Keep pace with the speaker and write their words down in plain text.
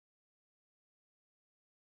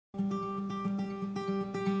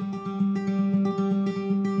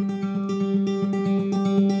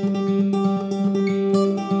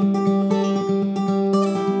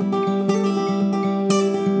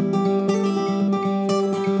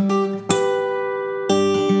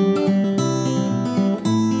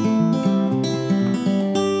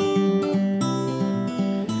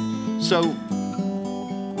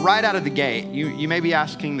right out of the gate, you may be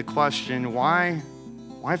asking the question, why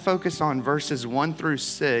focus on verses 1 through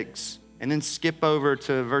 6 and then skip over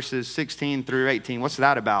to verses 16 through 18? What's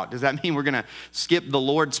that about? Does that mean we're going to skip the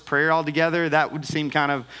Lord's Prayer altogether? That would seem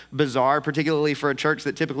kind of bizarre, particularly for a church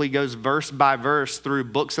that typically goes verse by verse through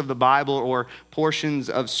books of the Bible or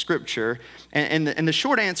portions of Scripture. And the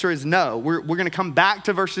short answer is no. We're going to come back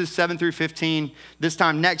to verses 7 through 15 this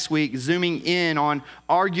time next week, zooming in on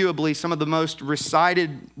arguably some of the most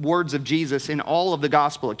recited words of Jesus in all of the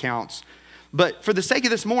gospel accounts. But for the sake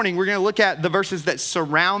of this morning, we're going to look at the verses that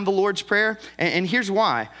surround the Lord's Prayer. And here's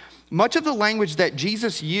why. Much of the language that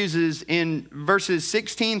Jesus uses in verses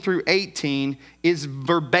 16 through 18 is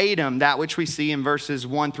verbatim that which we see in verses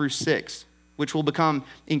 1 through 6, which will become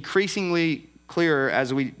increasingly clearer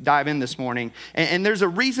as we dive in this morning. And there's a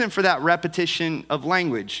reason for that repetition of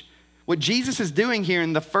language. What Jesus is doing here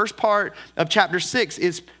in the first part of chapter 6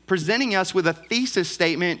 is presenting us with a thesis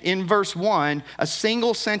statement in verse 1, a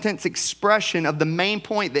single sentence expression of the main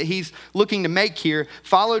point that he's looking to make here,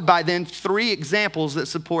 followed by then 3 examples that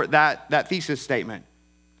support that thesis statement.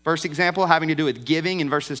 First example having to do with giving in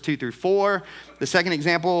verses 2 through 4. The second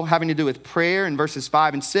example having to do with prayer in verses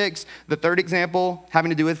 5 and 6. The third example having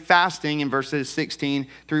to do with fasting in verses 16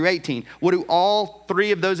 through 18. What do all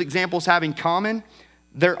 3 of those examples have in common?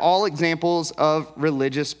 They're all examples of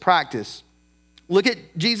religious practice. Look at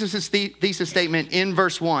Jesus' thesis statement in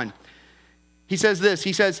verse 1. He says this,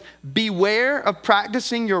 he says, "Beware of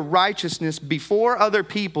practicing your righteousness before other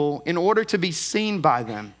people in order to be seen by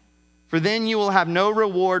them, for then you will have no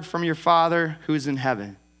reward from your Father who is in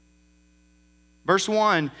heaven." Verse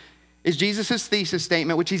 1 is Jesus' thesis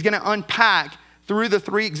statement, which he's going to unpack through the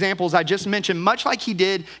 3 examples I just mentioned, much like he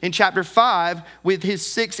did in chapter 5 with his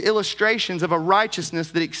 6 illustrations of a righteousness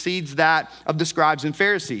that exceeds that of the scribes and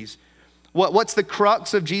Pharisees. What's the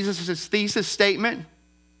crux of Jesus' thesis statement?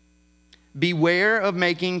 Beware of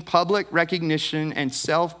making public recognition and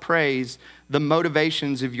self-praise the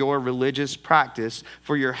motivations of your religious practice,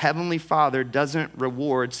 for your heavenly Father doesn't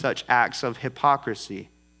reward such acts of hypocrisy.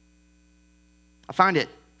 I find it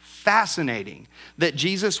fascinating that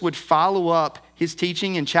Jesus would follow up his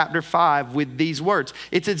teaching in chapter 5 with these words.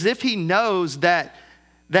 It's as if he knows that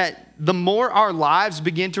the more our lives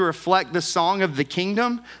begin to reflect the song of the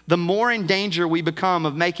kingdom, the more in danger we become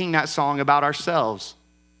of making that song about ourselves.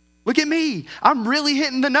 Look at me. I'm really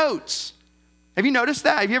hitting the notes. Have you noticed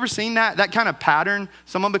that? Have you ever seen that kind of pattern?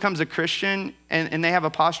 Someone becomes a Christian and they have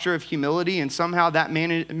a posture of humility, and somehow that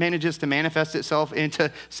manages to manifest itself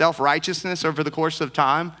into self-righteousness over the course of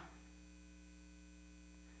time.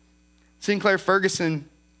 Sinclair Ferguson,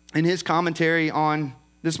 in his commentary on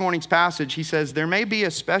this morning's passage, he says, "There may be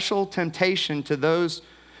a special temptation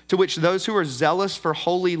to which those who are zealous for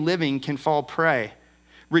holy living can fall prey,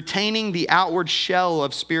 retaining the outward shell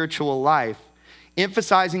of spiritual life,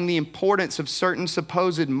 emphasizing the importance of certain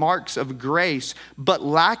supposed marks of grace, but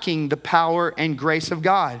lacking the power and grace of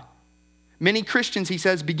God. Many Christians," he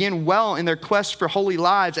says, "begin well in their quest for holy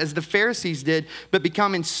lives as the Pharisees did, but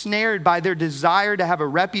become ensnared by their desire to have a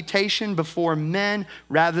reputation before men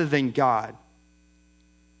rather than God."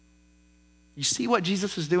 You see what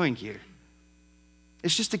Jesus is doing here?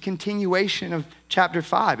 It's just a continuation of chapter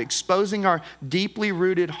 5, exposing our deeply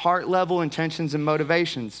rooted heart-level intentions and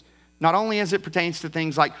motivations, not only as it pertains to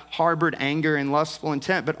things like harbored anger and lustful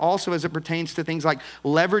intent, but also as it pertains to things like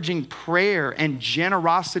leveraging prayer and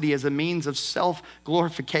generosity as a means of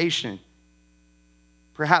self-glorification.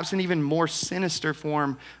 Perhaps an even more sinister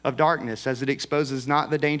form of darkness, as it exposes not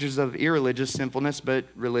the dangers of irreligious sinfulness, but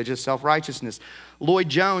religious self-righteousness. Lloyd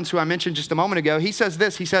Jones, who I mentioned just a moment ago, he says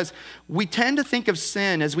this. He says, "We tend to think of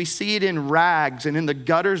sin as we see it in rags and in the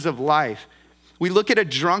gutters of life. We look at a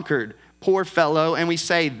drunkard, poor fellow, and we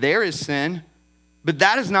say, there is sin, but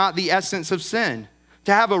that is not the essence of sin.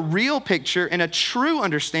 To have a real picture and a true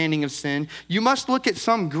understanding of sin, you must look at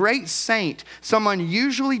some great saint, some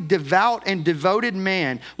unusually devout and devoted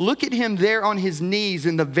man. Look at him there on his knees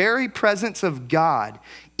in the very presence of God.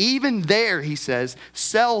 Even there," he says,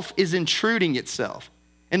 "self is intruding itself.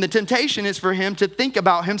 And the temptation is for him to think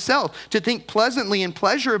about himself, to think pleasantly and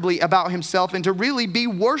pleasurably about himself, and to really be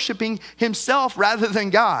worshiping himself rather than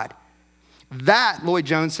God. That," Lloyd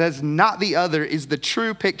Jones says, "not the other, is the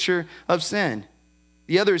true picture of sin.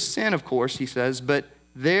 The other is sin, of course," he says, "but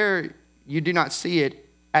there you do not see it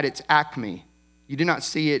at its acme. You do not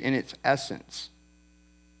see it in its essence."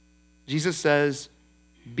 Jesus says,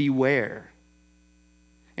 beware.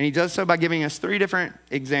 And he does so by giving us 3 different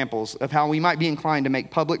examples of how we might be inclined to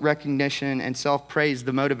make public recognition and self-praise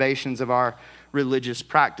the motivations of our religious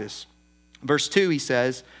practice. Verse 2, he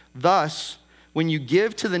says, "Thus, when you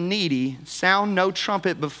give to the needy, sound no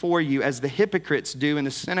trumpet before you as the hypocrites do in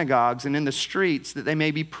the synagogues and in the streets, that they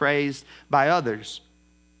may be praised by others.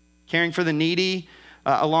 Caring for the needy,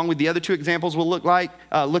 along with the other two examples we'll look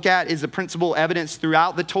at, is the principal evidence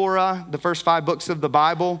throughout the Torah, the first 5 books of the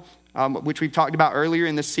Bible, which we've talked about earlier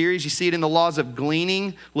in this series. You see it in the laws of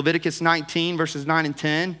gleaning, Leviticus 19, verses 9 and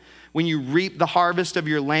 10. When you reap the harvest of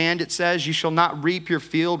your land, it says, you shall not reap your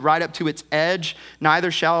field right up to its edge,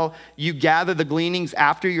 neither shall you gather the gleanings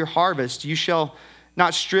after your harvest. You shall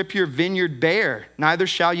not strip your vineyard bare, neither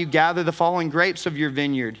shall you gather the fallen grapes of your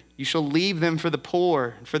vineyard. You shall leave them for the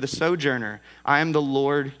poor and for the sojourner. I am the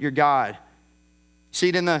Lord your God. See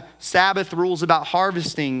it in the Sabbath rules about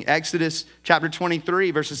harvesting, Exodus chapter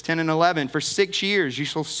 23, verses 10 and 11. For 6 years you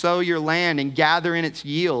shall sow your land and gather in its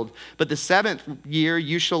yield. But the 7th year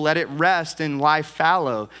you shall let it rest and lie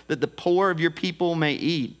fallow, that the poor of your people may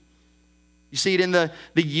eat. You see it in the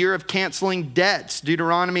year of canceling debts,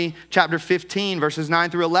 Deuteronomy chapter 15, verses 9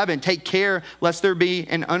 through 11. Take care lest there be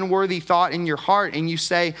an unworthy thought in your heart, and you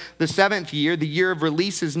say, the 7th year, the year of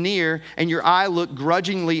release is near, and your eye look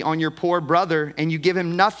grudgingly on your poor brother, and you give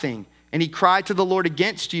him nothing. And he cry to the Lord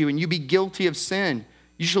against you, and you be guilty of sin.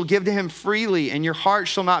 You shall give to him freely, and your heart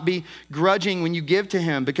shall not be grudging when you give to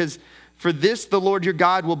him, because for this the Lord your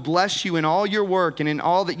God will bless you in all your work and in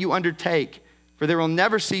all that you undertake. For there will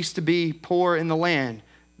never cease to be poor in the land.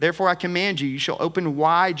 Therefore I command you, you shall open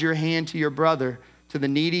wide your hand to your brother, to the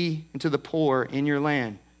needy and to the poor in your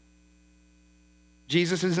land.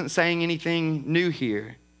 Jesus isn't saying anything new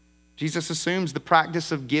here. Jesus assumes the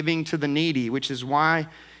practice of giving to the needy, which is why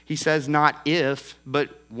he says not if, but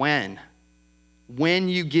when. When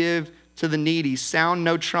you give to the needy, sound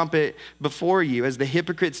no trumpet before you, as the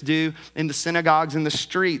hypocrites do in the synagogues and the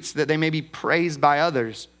streets, that they may be praised by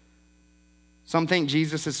others. Some think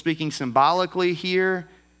Jesus is speaking symbolically here,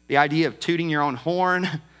 the idea of tooting your own horn.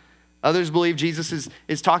 Others believe Jesus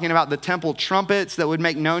is talking about the temple trumpets that would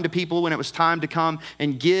make known to people when it was time to come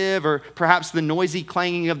and give, or perhaps the noisy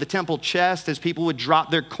clanging of the temple chest as people would drop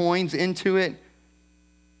their coins into it.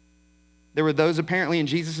 There were those apparently in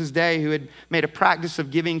Jesus' day who had made a practice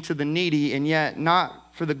of giving to the needy, and yet not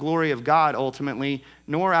for the glory of God ultimately,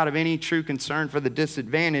 nor out of any true concern for the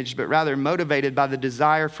disadvantaged, but rather motivated by the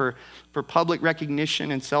desire for public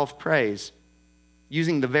recognition and self-praise,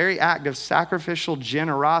 using the very act of sacrificial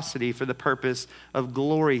generosity for the purpose of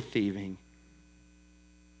glory thieving.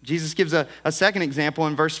 Jesus gives a second example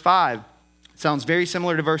in verse 5. It sounds very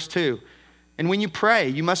similar to verse 2. And when you pray,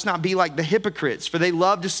 you must not be like the hypocrites, for they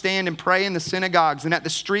love to stand and pray in the synagogues and at the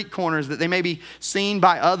street corners, that they may be seen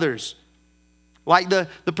by others. Like the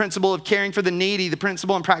principle of caring for the needy, the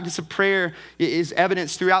principle and practice of prayer is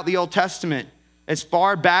evidenced throughout the Old Testament, as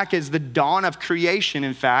far back as the dawn of creation,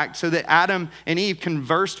 in fact, so that Adam and Eve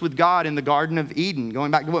conversed with God in the Garden of Eden. Going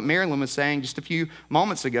back to what Marilyn was saying just a few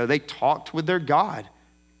moments ago, they talked with their God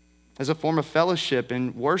as a form of fellowship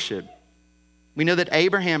and worship. We know that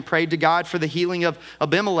Abraham prayed to God for the healing of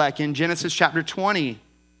Abimelech in Genesis chapter 20.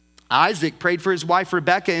 Isaac prayed for his wife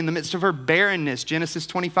Rebekah in the midst of her barrenness, Genesis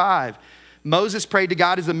 25. Moses prayed to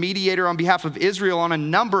God as a mediator on behalf of Israel on a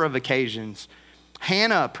number of occasions.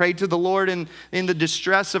 Hannah prayed to the Lord in the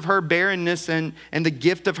distress of her barrenness and the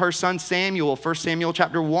gift of her son Samuel, 1 Samuel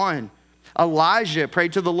chapter 1. Elijah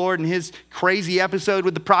prayed to the Lord in his crazy episode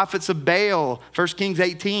with the prophets of Baal, 1 Kings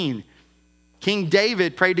 18. King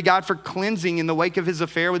David prayed to God for cleansing in the wake of his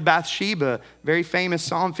affair with Bathsheba, very famous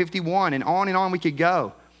Psalm 51, and on we could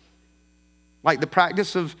go. Like the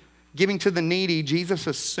practice of giving to the needy, Jesus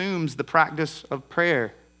assumes the practice of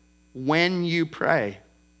prayer when you pray.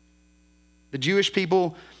 The Jewish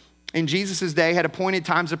people in Jesus' day had appointed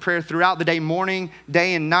times of prayer throughout the day, morning,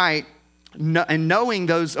 day, and night. And knowing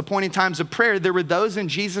those appointed times of prayer, there were those in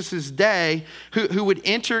Jesus' day who would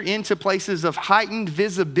enter into places of heightened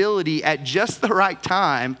visibility at just the right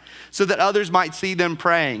time so that others might see them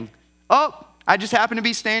praying. Oh, I just happened to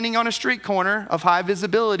be standing on a street corner of high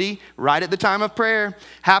visibility right at the time of prayer.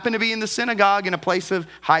 Happened to be in the synagogue in a place of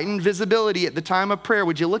heightened visibility at the time of prayer.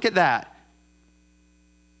 Would you look at that?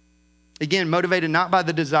 Again, motivated not by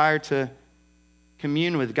the desire to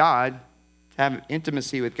commune with God, have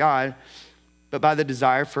intimacy with God, but by the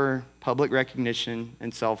desire for public recognition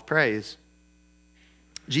and self-praise.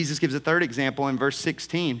 Jesus gives a third example in verse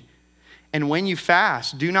 16. And when you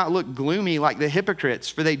fast, do not look gloomy like the hypocrites,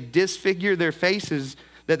 for they disfigure their faces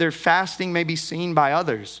that their fasting may be seen by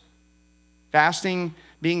others. Fasting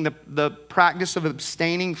being the practice of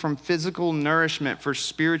abstaining from physical nourishment for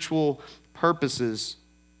spiritual purposes.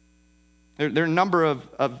 There are a number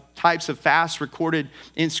of types of fasts recorded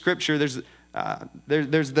in Scripture. There's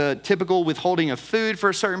There's the typical withholding of food for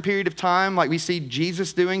a certain period of time, like we see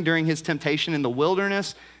Jesus doing during his temptation in the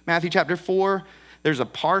wilderness, Matthew chapter 4. There's a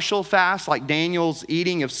partial fast, like Daniel's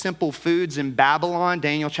eating of simple foods in Babylon,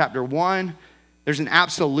 Daniel chapter 1. There's an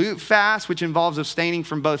absolute fast, which involves abstaining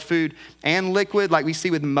from both food and liquid, like we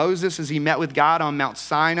see with Moses as he met with God on Mount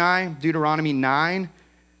Sinai, Deuteronomy 9.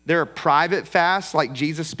 There are private fasts, like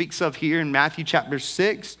Jesus speaks of here in Matthew chapter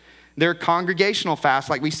 6. There are congregational fasts,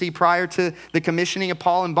 like we see prior to the commissioning of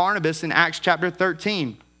Paul and Barnabas in Acts chapter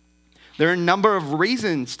 13. There are a number of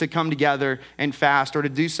reasons to come together and fast or to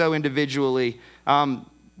do so individually.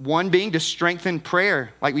 One being to strengthen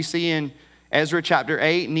prayer, like we see in Ezra chapter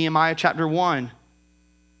 8, Nehemiah chapter 1.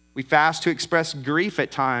 We fast to express grief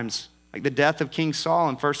at times, like the death of King Saul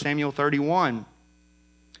in 1 Samuel 31.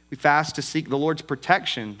 We fast to seek the Lord's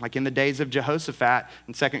protection, like in the days of Jehoshaphat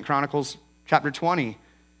in 2 Chronicles chapter 20.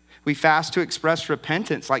 We fast to express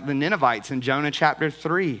repentance, like the Ninevites in Jonah chapter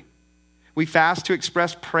 3. We fast to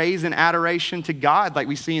express praise and adoration to God, like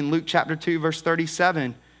we see in Luke chapter 2, verse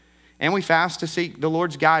 37. And we fast to seek the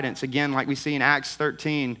Lord's guidance, again, like we see in Acts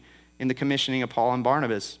 13 in the commissioning of Paul and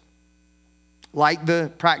Barnabas. Like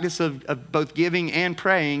the practice of both giving and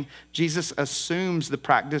praying, Jesus assumes the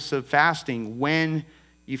practice of fasting when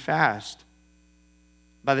you fast.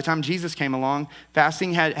 By the time Jesus came along,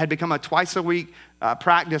 fasting had become a twice-a-week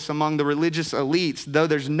practice among the religious elites, though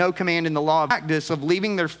there's no command in the law of practice of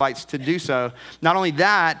leaving their fights to do so. Not only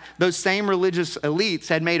that, those same religious elites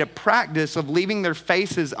had made a practice of leaving their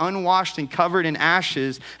faces unwashed and covered in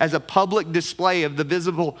ashes as a public display of the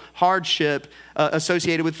visible hardship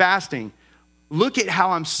associated with fasting. Look at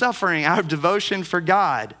how I'm suffering out of devotion for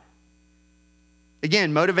God.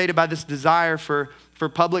 Again, motivated by this desire for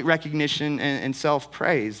public recognition and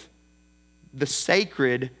self-praise. The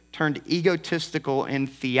sacred turned egotistical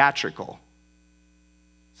and theatrical.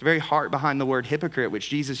 It's the very heart behind the word hypocrite, which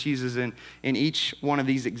Jesus uses in each one of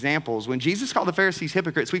these examples. When Jesus called the Pharisees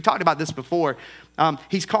hypocrites, we've talked about this before,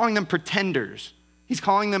 he's calling them pretenders. He's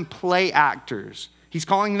calling them play actors. He's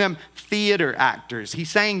calling them theater actors. He's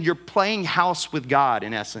saying you're playing house with God,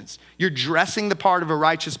 in essence. You're dressing the part of a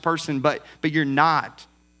righteous person, but you're not.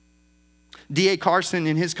 D.A. Carson,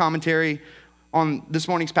 in his commentary on this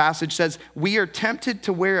morning's passage, says, we are tempted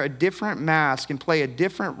to wear a different mask and play a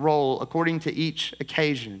different role according to each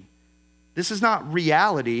occasion. This is not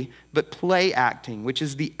reality, but play acting, which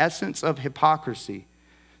is the essence of hypocrisy.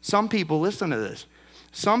 Some people, listen to this,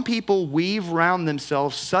 some people weave around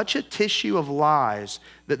themselves such a tissue of lies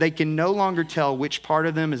that they can no longer tell which part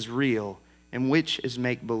of them is real and which is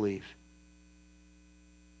make-believe.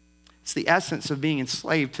 It's the essence of being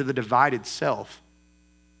enslaved to the divided self.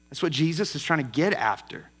 That's what Jesus is trying to get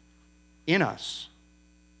after in us.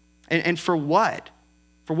 And for what?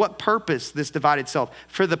 For what purpose, this divided self?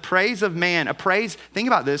 For the praise of man, a praise, think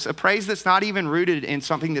about this, a praise that's not even rooted in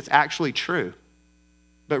something that's actually true,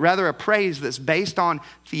 but rather a praise that's based on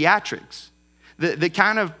theatrics. The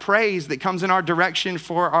kind of praise that comes in our direction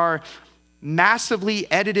for our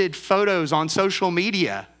massively edited photos on social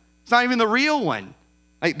media. It's not even the real one.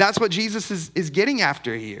 Like, that's what Jesus is getting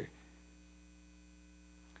after here.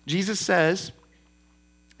 Jesus says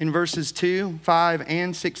in verses 2, 5,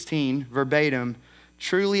 and 16, verbatim,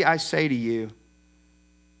 truly I say to you,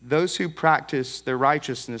 those who practice their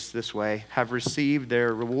righteousness this way have received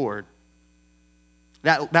their reward.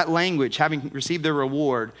 That language, having received their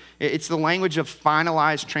reward, it's the language of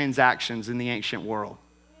finalized transactions in the ancient world,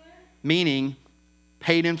 meaning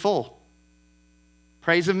paid in full.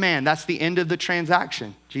 Praise of man, that's the end of the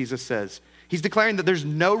transaction, Jesus says. He's declaring that there's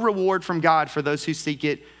no reward from God for those who seek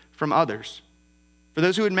it from others. For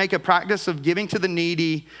those who would make a practice of giving to the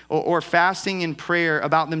needy or fasting in prayer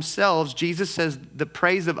about themselves, Jesus says the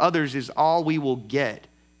praise of others is all we will get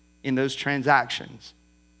in those transactions.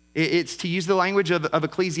 It's, to use the language of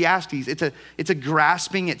Ecclesiastes, it's a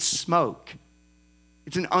grasping at smoke.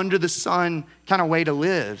 It's an under the sun kind of way to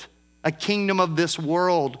live, a kingdom of this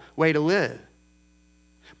world way to live.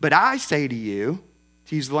 But I say to you,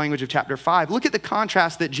 to use the language of chapter 5, look at the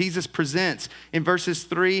contrast that Jesus presents in verses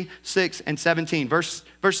 3, 6, and 17. Verse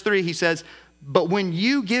 3, he says, but when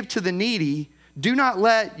you give to the needy, do not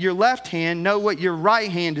let your left hand know what your right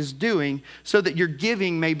hand is doing, so that your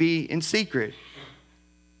giving may be in secret.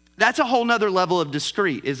 That's a whole nother level of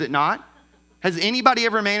discreet, is it not? Has anybody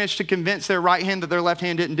ever managed to convince their right hand that their left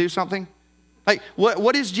hand didn't do something? Like,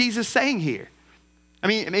 what is Jesus saying here? I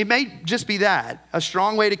mean, it may just be that, a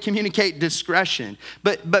strong way to communicate discretion.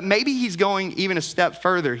 But maybe he's going even a step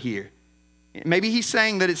further here. Maybe he's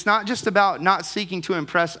saying that it's not just about not seeking to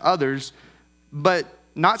impress others, but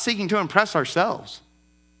not seeking to impress ourselves.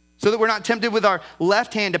 so that we're not tempted with our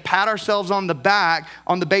left hand to pat ourselves on the back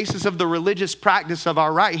on the basis of the religious practice of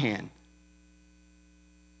our right hand.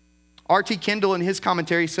 R.T. Kendall in his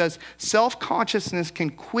commentary says, self-consciousness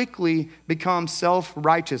can quickly become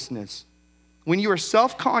self-righteousness. When you are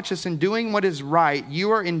self-conscious in doing what is right,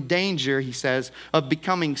 you are in danger, he says, of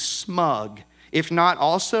becoming smug, if not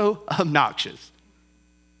also obnoxious.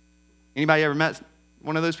 Anybody ever met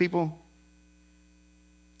one of those people?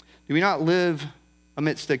 Do we not live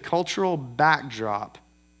amidst a cultural backdrop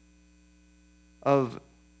of,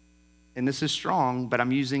 and this is strong, but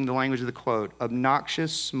I'm using the language of the quote,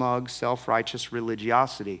 obnoxious, smug, self-righteous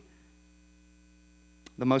religiosity?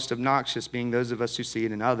 The most obnoxious being those of us who see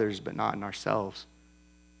it in others, but not in ourselves.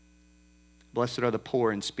 Blessed are the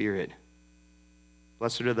poor in spirit.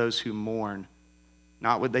 Blessed are those who mourn,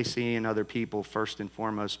 not what they see in other people first and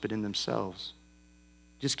foremost, but in themselves.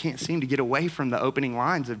 Just can't seem to get away from the opening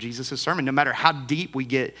lines of Jesus' sermon, no matter how deep we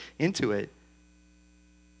get into it.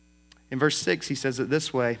 In verse 6, he says it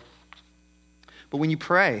this way, but when you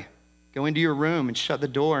pray, go into your room and shut the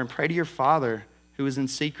door and pray to your Father who is in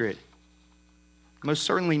secret. Most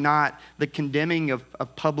certainly not the condemning of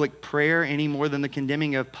public prayer any more than the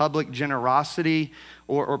condemning of public generosity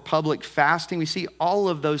or public fasting. We see all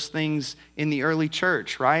of those things in the early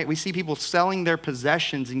church, right? We see people selling their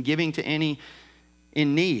possessions and giving to any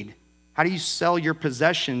in need. How do you sell your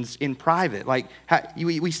possessions in private?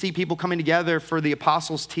 We see people coming together for the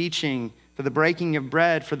apostles' teaching, for the breaking of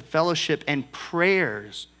bread, for the fellowship and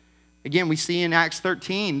prayers. Again, we see in Acts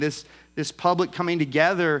 13 this public coming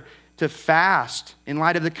together to fast in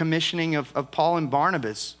light of the commissioning of Paul and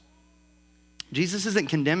Barnabas. Jesus isn't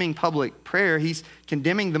condemning public prayer. He's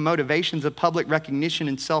condemning the motivations of public recognition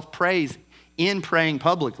and self-praise in praying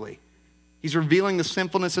publicly. He's revealing the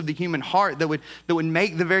sinfulness of the human heart that would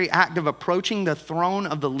make the very act of approaching the throne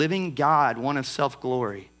of the living God one of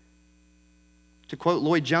self-glory. To quote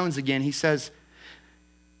Lloyd Jones again, he says,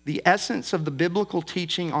 the essence of the biblical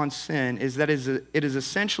teaching on sin is that it is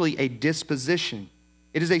essentially a disposition.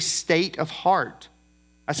 It is a state of heart.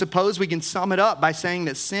 I suppose we can sum it up by saying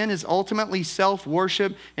that sin is ultimately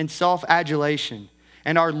self-worship and self-adulation.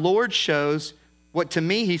 And our Lord shows what to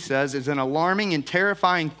me, he says, is an alarming and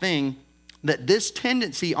terrifying thing, that this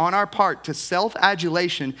tendency on our part to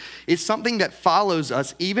self-adulation is something that follows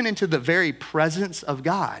us even into the very presence of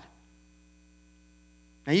God.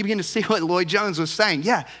 Now you begin to see what Lloyd Jones was saying.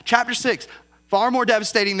 Yeah, chapter 6, far more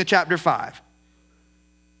devastating than chapter 5.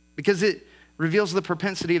 Because it reveals the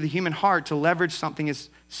propensity of the human heart to leverage something as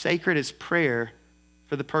sacred as prayer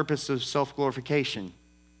for the purpose of self-glorification.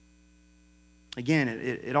 Again,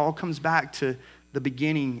 it all comes back to the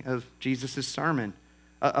beginning of Jesus' sermon,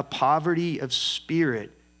 a poverty of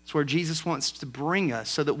spirit. It's where Jesus wants to bring us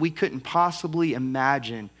so that we couldn't possibly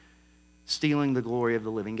imagine stealing the glory of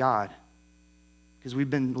the living God. Because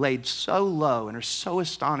we've been laid so low and are so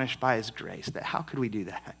astonished by his grace that how could we do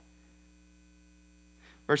that?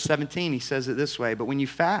 Verse 17, he says it this way, but when you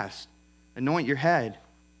fast, anoint your head,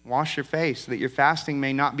 wash your face, so that your fasting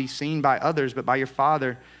may not be seen by others, but by your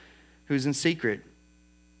Father who's in secret.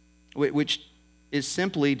 Which is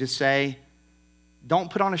simply to say,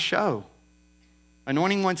 don't put on a show.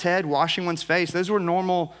 Anointing one's head, washing one's face, those were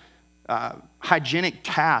normal hygienic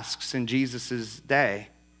tasks in Jesus' day.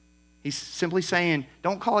 He's simply saying,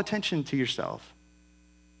 don't call attention to yourself.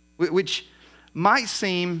 Which might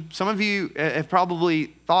seem, some of you have probably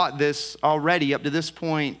thought this already up to this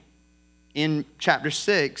point in chapter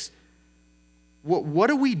 6. What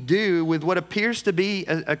do we do with what appears to be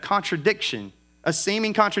a contradiction, a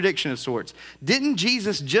seeming contradiction of sorts? Didn't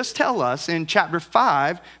Jesus just tell us in chapter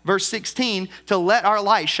 5, verse 16, to let our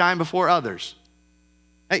light shine before others?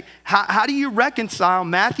 Hey, how do you reconcile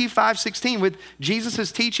Matthew 5:16 with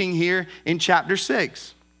Jesus' teaching here in chapter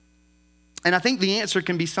 6? And I think the answer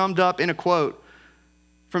can be summed up in a quote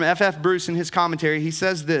from F.F. Bruce in his commentary. He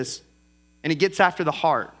says this, and it gets after the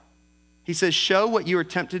heart. He says, show what you are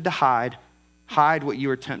tempted to hide, hide what you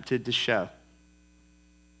are tempted to show.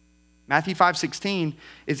 Matthew 5:16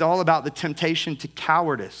 is all about the temptation to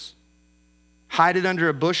cowardice. Hide it under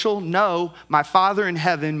a bushel? No, my Father in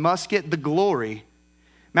heaven must get the glory.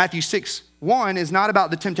 Matthew 6:1 is not about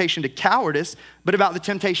the temptation to cowardice, but about the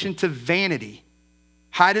temptation to vanity.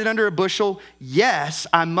 Hide it under a bushel? Yes,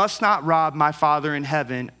 I must not rob my Father in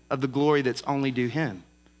heaven of the glory that's only due him.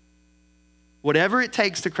 Whatever it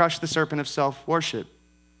takes to crush the serpent of self-worship.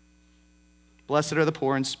 Blessed are the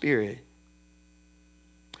poor in spirit.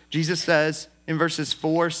 Jesus says in verses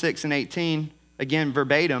 4, 6, and 18, again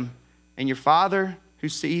verbatim, and your Father who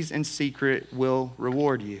sees in secret will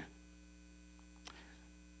reward you.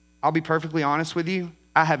 I'll be perfectly honest with you,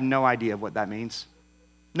 I have no idea what that means.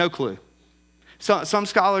 No clue. So, some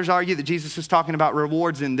scholars argue that Jesus is talking about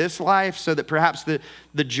rewards in this life, so that perhaps the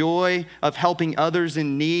joy of helping others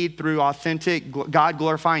in need through authentic,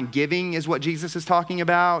 God-glorifying giving is what Jesus is talking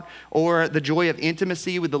about, or the joy of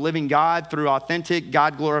intimacy with the living God through authentic,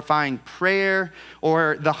 God-glorifying prayer,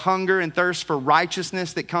 or the hunger and thirst for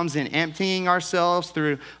righteousness that comes in emptying ourselves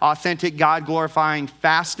through authentic, God-glorifying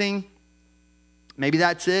fasting. Maybe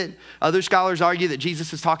that's it. Other scholars argue that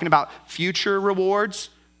Jesus is talking about future rewards,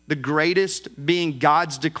 the greatest being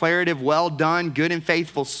God's declarative, well done, good and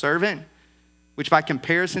faithful servant, which by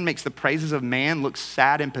comparison makes the praises of man look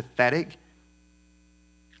sad and pathetic.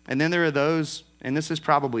 And then there are those, and this is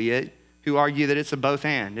probably it, who argue that it's a both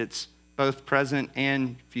and. It's both present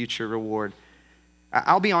and future reward.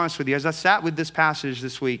 I'll be honest with you, as I sat with this passage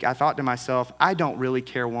this week, I thought to myself, I don't really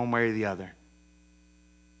care one way or the other.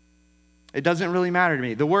 It doesn't really matter to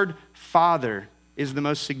me. The word Father is the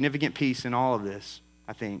most significant piece in all of this,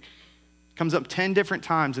 I think. It comes up 10 different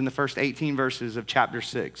times in the first 18 verses of chapter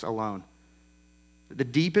 6 alone. The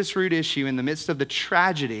deepest root issue in the midst of the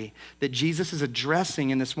tragedy that Jesus is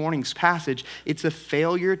addressing in this morning's passage, it's a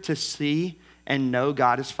failure to see and know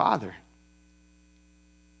God as Father.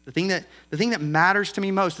 The thing that matters to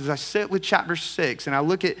me most as I sit with chapter 6 and I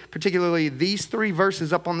look at particularly these 3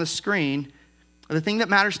 verses up on the screen, the thing that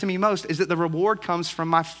matters to me most is that the reward comes from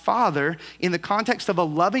my Father in the context of a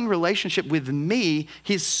loving relationship with me,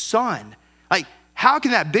 his Son. Like, how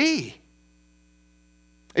can that be?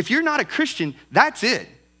 If you're not a Christian, that's it.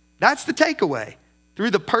 That's the takeaway. Through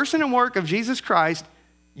the person and work of Jesus Christ,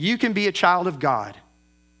 you can be a child of God.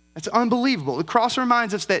 That's unbelievable. The cross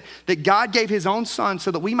reminds us that God gave his own Son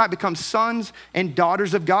so that we might become sons and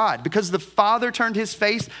daughters of God. Because the Father turned his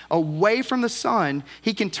face away from the Son,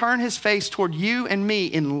 he can turn his face toward you and me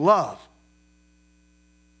in love.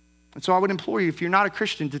 And so I would implore you, if you're not a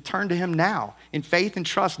Christian, to turn to him now in faith and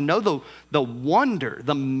trust. Know the wonder,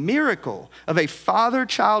 the miracle of a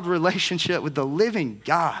father-child relationship with the living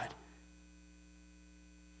God.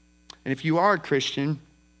 And if you are a Christian,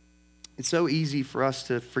 it's so easy for us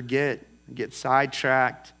to forget, get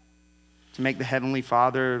sidetracked, to make the Heavenly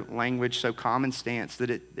Father language so common stance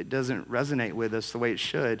that it doesn't resonate with us the way it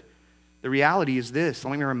should. The reality is this,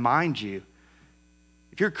 let me remind you,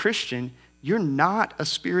 if you're a Christian, you're not a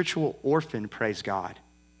spiritual orphan, praise God.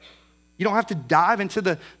 You don't have to dive into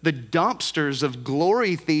the dumpsters of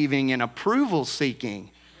glory thieving and approval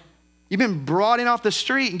seeking. You've been brought in off the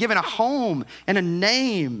street and given a home and a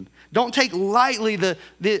name. Don't take lightly the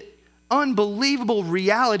unbelievable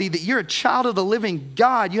reality that you're a child of the living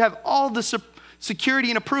God. You have all the security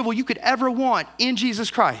and approval you could ever want in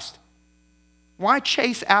Jesus Christ. Why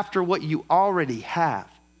chase after what you already have?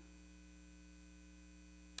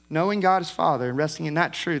 Knowing God as Father and resting in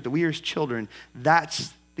that truth that we are his children,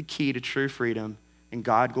 that's the key to true freedom and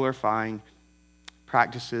God-glorifying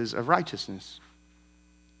practices of righteousness.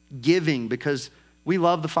 Giving because we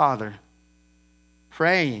love the Father.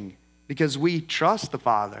 Praying because we trust the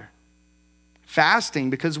Father. Fasting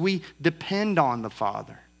because we depend on the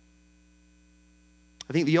Father.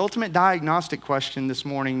 I think the ultimate diagnostic question this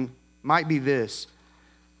morning might be this: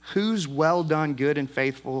 whose well done, good and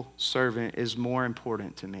faithful servant is more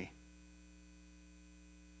important to me?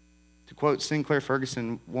 To quote Sinclair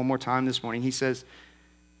Ferguson one more time this morning, he says,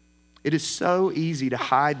 "It is so easy to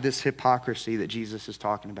hide this hypocrisy that Jesus is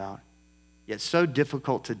talking about, yet so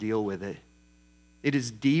difficult to deal with it. It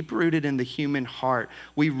is deep-rooted in the human heart.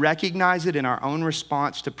 We recognize it in our own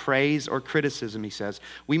response to praise or criticism," he says.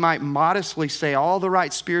 "We might modestly say all the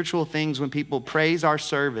right spiritual things when people praise our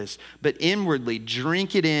service, but inwardly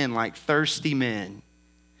drink it in like thirsty men.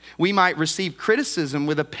 We might receive criticism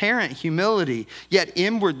with apparent humility, yet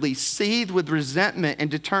inwardly seethe with resentment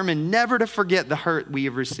and determine never to forget the hurt we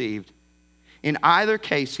have received. In either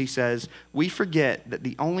case," he says, "we forget that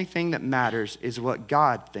the only thing that matters is what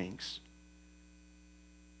God thinks."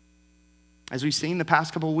 As we've seen the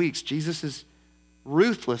past couple of weeks, Jesus is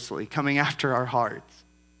ruthlessly coming after our hearts.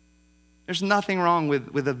 There's nothing wrong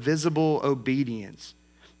with a visible obedience.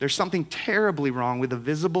 There's something terribly wrong with a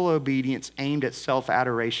visible obedience aimed at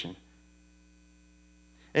self-adoration.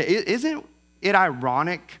 Isn't it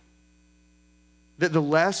ironic that the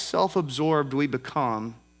less self-absorbed we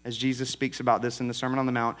become, as Jesus speaks about this in the Sermon on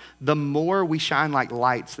the Mount, the more we shine like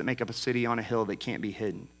lights that make up a city on a hill that can't be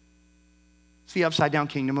hidden? It's the upside-down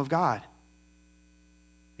kingdom of God.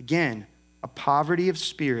 Again, a poverty of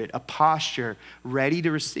spirit, a posture ready to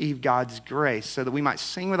receive God's grace so that we might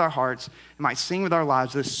sing with our hearts and might sing with our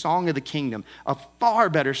lives the song of the kingdom, a far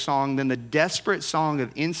better song than the desperate song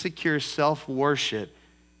of insecure self-worship,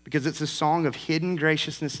 because it's a song of hidden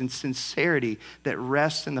graciousness and sincerity that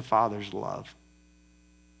rests in the Father's love.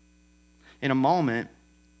 in a moment,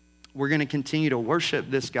 we're going to continue to worship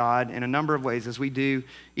this God in a number of ways as we do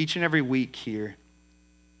each and every week here.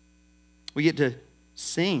 We get to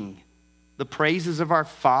sing the praises of our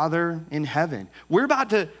Father in heaven. We're about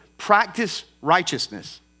to practice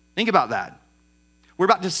righteousness. Think about that. We're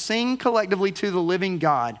about to sing collectively to the living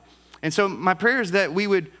God. And so my prayer is that we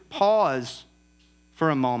would pause for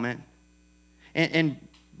a moment and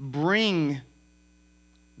bring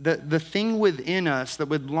the thing within us that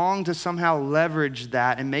would long to somehow leverage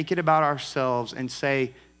that and make it about ourselves and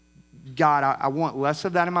say, God, I want less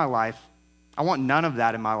of that in my life. I want none of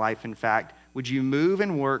that in my life, in fact. Would you move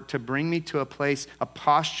and work to bring me to a place, a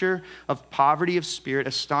posture of poverty of spirit,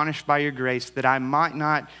 astonished by your grace, that I might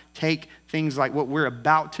not take things like what we're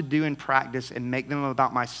about to do in practice and make them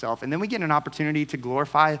about myself. And then we get an opportunity to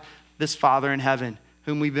glorify this Father in heaven,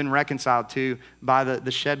 whom we've been reconciled to by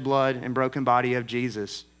the shed blood and broken body of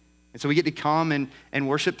Jesus. And so we get to come and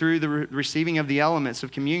worship through the receiving of the elements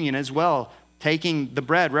of communion as well, taking the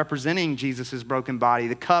bread representing Jesus' broken body,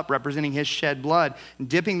 the cup representing his shed blood, and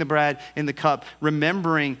dipping the bread in the cup,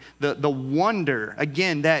 remembering the wonder,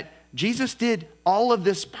 again, that Jesus did all of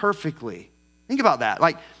this perfectly. Think about that.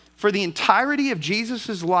 Like, for the entirety of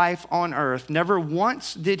Jesus' life on earth, never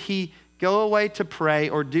once did he go away to pray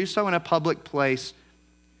or do so in a public place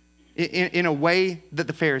in a way that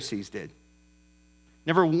the Pharisees did.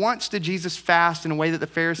 Never once did Jesus fast in a way that the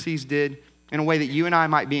Pharisees did, in a way that you and I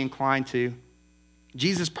might be inclined to.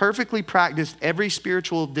 Jesus perfectly practiced every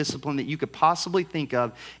spiritual discipline that you could possibly think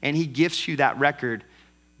of, and he gifts you that record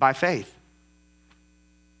by faith.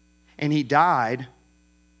 And he died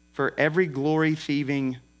for every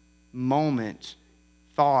glory-thieving moment,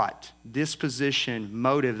 thought, disposition,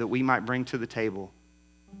 motive that we might bring to the table.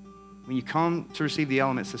 When you come to receive the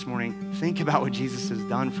elements this morning, think about what Jesus has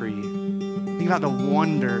done for you. Think about the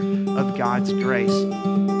wonder of God's grace.